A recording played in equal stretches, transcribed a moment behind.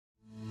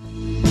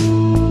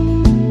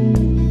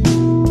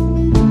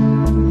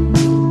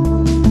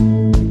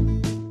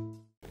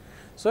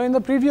So, in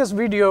the previous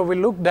video we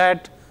looked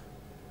at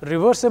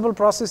reversible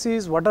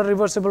processes. What are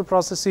reversible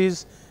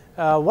processes?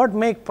 What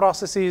make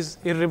processes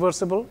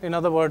irreversible? In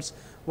other words,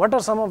 what are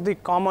some of the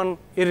common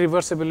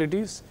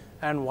irreversibilities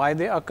and why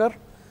they occur,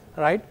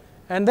 right?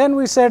 And then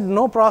we said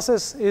no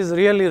process is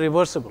really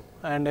reversible,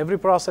 and every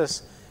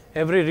process,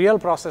 every real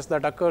process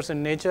that occurs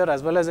in nature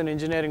as well as in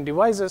engineering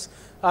devices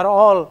are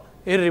all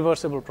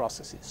irreversible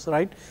processes,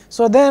 right?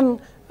 So, then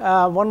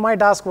one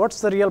might ask, what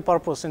is the real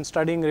purpose in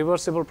studying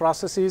reversible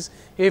processes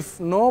if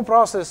no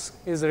process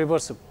is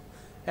reversible?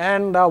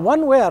 And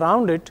one way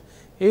around it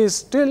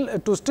is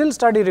to still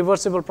study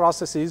reversible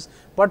processes,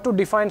 but to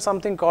define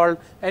something called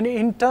an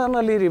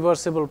internally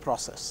reversible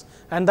process.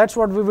 And that is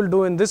what we will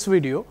do in this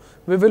video.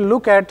 We will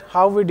look at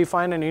how we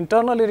define an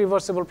internally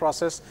reversible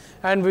process,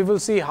 and we will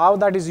see how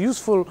that is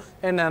useful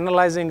in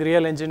analyzing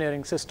real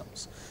engineering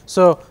systems.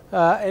 So,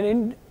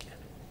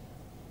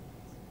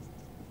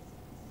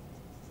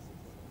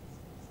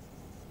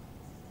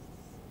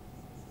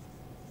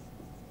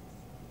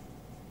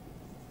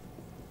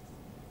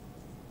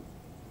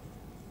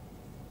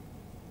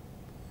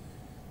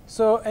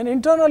 an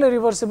internally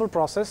reversible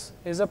process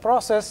is a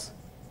process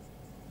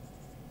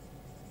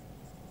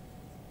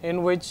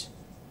in which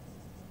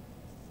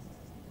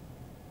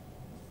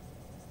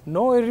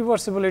no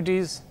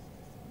irreversibilities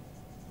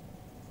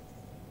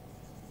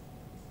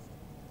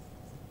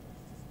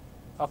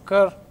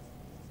occur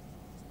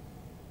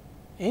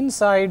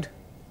inside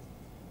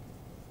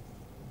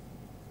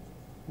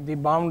the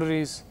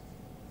boundaries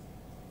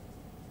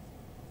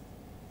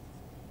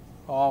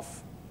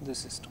of the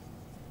system.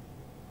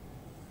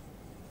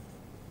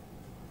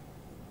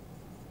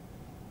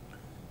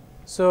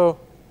 So,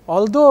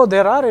 although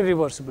there are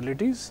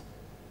irreversibilities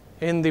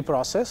in the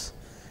process,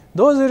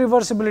 those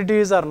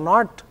irreversibilities are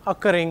not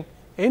occurring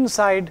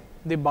inside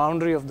the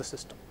boundary of the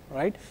system,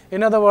 right.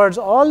 In other words,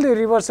 all the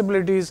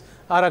irreversibilities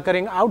are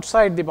occurring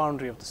outside the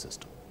boundary of the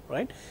system,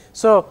 right.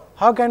 So,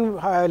 how can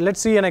let us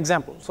see an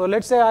example. So, let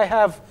us say I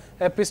have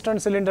a piston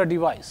cylinder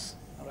device,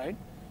 right,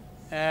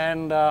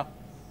 and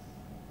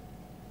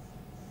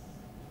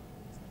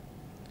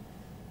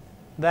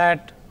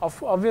that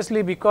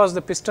obviously, because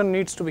the piston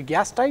needs to be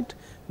gas tight,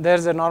 there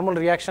is a normal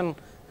reaction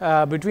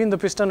between the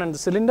piston and the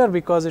cylinder,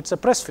 because it is a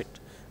press fit,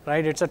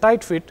 right, it is a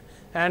tight fit,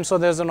 and so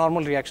there is a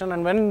normal reaction,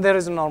 and when there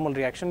is a normal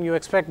reaction you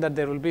expect that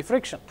there will be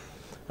friction,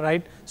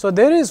 right. So,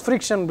 there is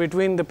friction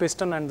between the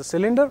piston and the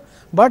cylinder,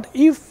 but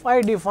if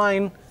I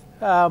define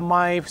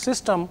my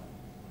system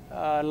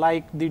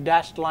like the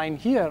dashed line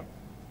here,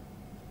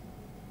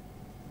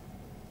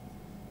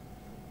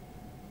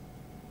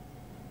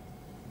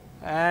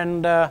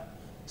 and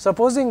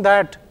supposing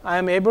that I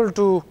am able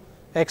to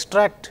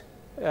extract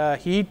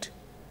heat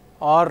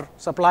or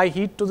supply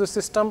heat to the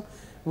system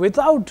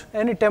without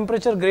any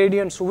temperature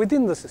gradients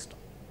within the system,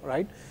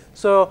 right.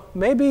 So,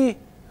 maybe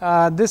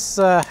this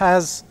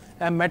has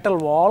a metal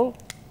wall,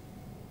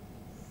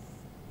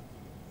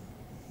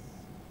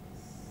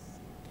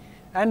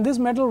 and this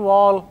metal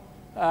wall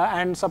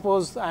and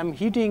suppose I am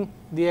heating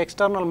the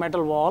external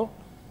metal wall,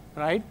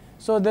 right.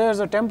 So, there is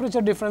a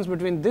temperature difference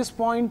between this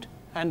point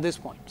and this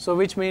point. So,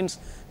 which means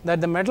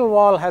that the metal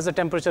wall has a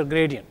temperature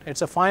gradient, it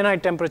is a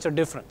finite temperature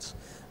difference,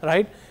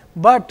 right.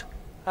 But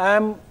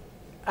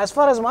as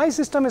far as my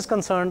system is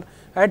concerned,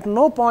 at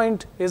no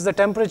point is the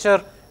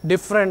temperature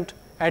different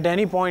at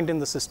any point in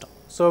the system.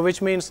 So,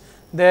 which means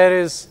there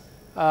is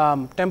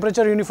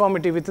temperature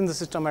uniformity within the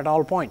system at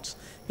all points.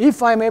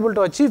 If I am able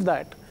to achieve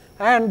that,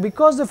 and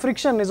because the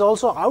friction is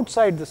also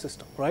outside the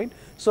system, right.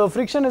 So,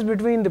 friction is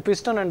between the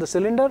piston and the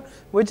cylinder,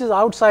 which is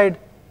outside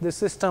the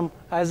system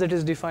as it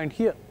is defined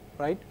here,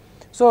 right.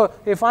 So,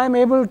 if I am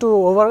able to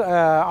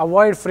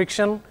avoid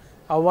friction,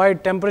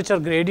 avoid temperature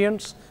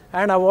gradients,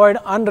 and avoid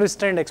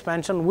unrestrained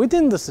expansion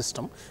within the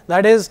system,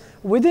 that is,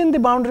 within the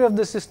boundary of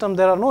the system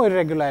there are no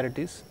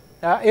irregularities,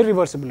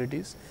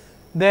 irreversibilities,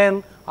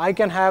 then I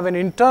can have an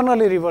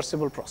internally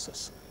reversible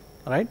process,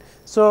 right.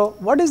 So,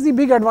 what is the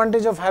big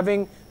advantage of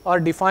having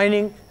or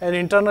defining an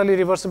internally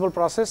reversible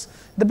process?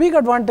 The big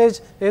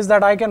advantage is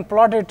that I can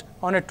plot it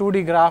on a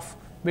 2D graph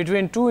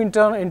between two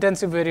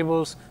intensive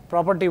variables,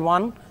 property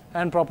 1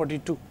 and property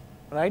 2,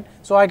 right.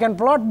 So, I can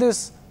plot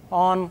this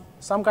on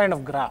some kind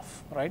of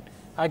graph, right.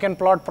 I can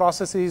plot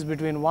processes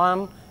between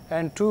 1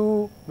 and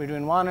 2,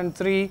 between 1 and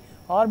 3,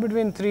 or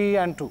between 3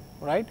 and 2,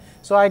 right.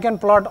 So, I can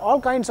plot all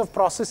kinds of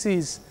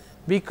processes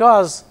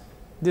because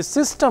the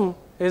system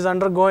is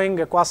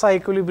undergoing a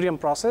quasi-equilibrium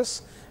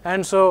process,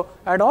 and so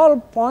at all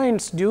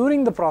points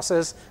during the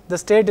process the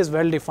state is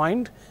well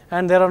defined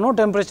and there are no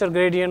temperature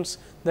gradients,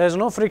 there is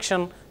no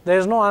friction, there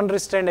is no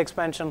unrestrained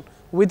expansion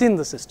within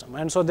the system,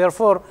 and so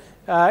therefore,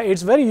 it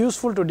is very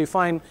useful to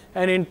define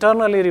an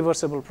internally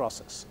reversible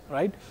process,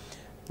 right.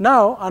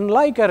 Now,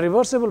 unlike a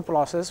reversible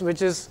process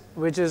which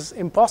is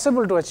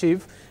impossible to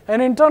achieve,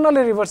 an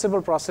internally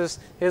reversible process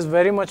is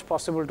very much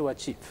possible to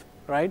achieve,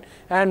 right.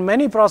 And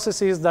many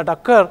processes that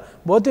occur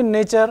both in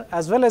nature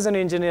as well as in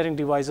engineering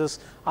devices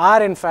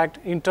are in fact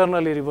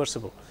internally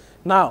reversible.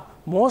 Now,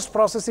 most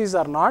processes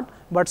are not,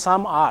 but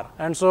some are,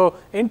 and so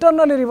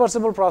internally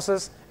reversible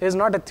process is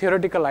not a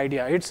theoretical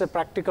idea, it is a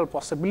practical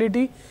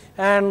possibility,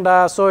 and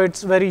so it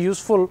is very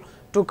useful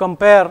to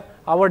compare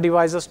our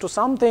devices to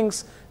some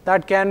things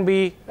that can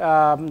be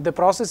the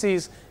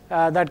processes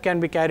that can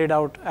be carried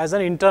out as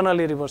an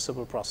internally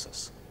reversible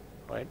process,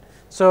 right.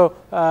 So,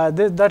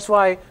 that is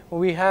why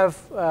we have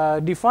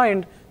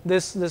defined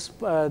this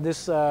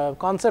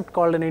concept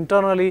called an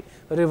internally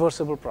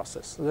reversible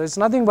process. There is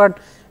nothing but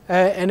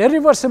an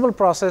irreversible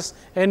process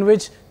in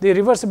which the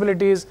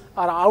reversibilities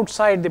are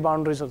outside the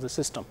boundaries of the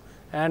system,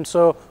 and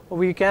so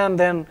we can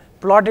then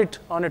plot it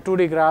on a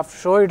 2D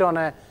graph, show it on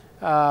a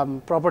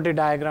property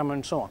diagram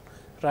and so on,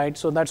 right.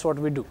 So, that is what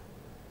we do.